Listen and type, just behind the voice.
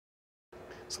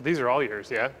So these are all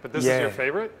yours, yeah? But this is your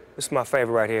favorite? This is my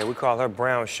favorite right here. We call her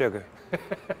Brown Sugar.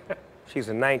 She's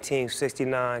a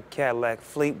 1969 Cadillac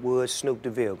Fleetwood Snoop de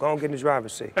Ville. Go on, get in the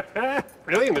driver's seat.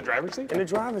 Really? In the driver's seat? In the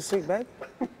driver's seat, baby.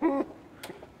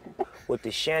 With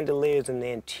the chandeliers in the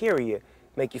interior,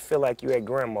 make you feel like you're at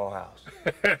grandma's house.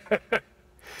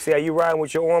 See how you riding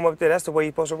with your arm up there? That's the way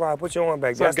you're supposed to ride. Put your arm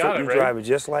back. So That's you drive it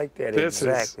just like that. This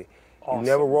exactly. Is awesome. You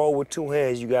never roll with two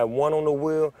hands. You got one on the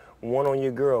wheel, one on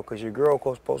your girl, because your girl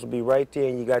is supposed to be right there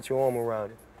and you got your arm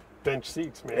around it. Bench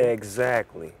seats, man.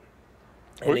 Exactly.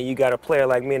 And then you got a player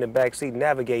like me in the back seat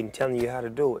navigating, telling you how to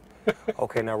do it.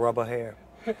 Okay, now rub her hair.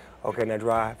 Okay, now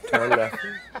drive, turn left.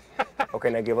 Okay,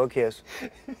 now give her a kiss.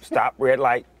 Stop, red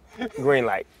light, green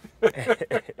light.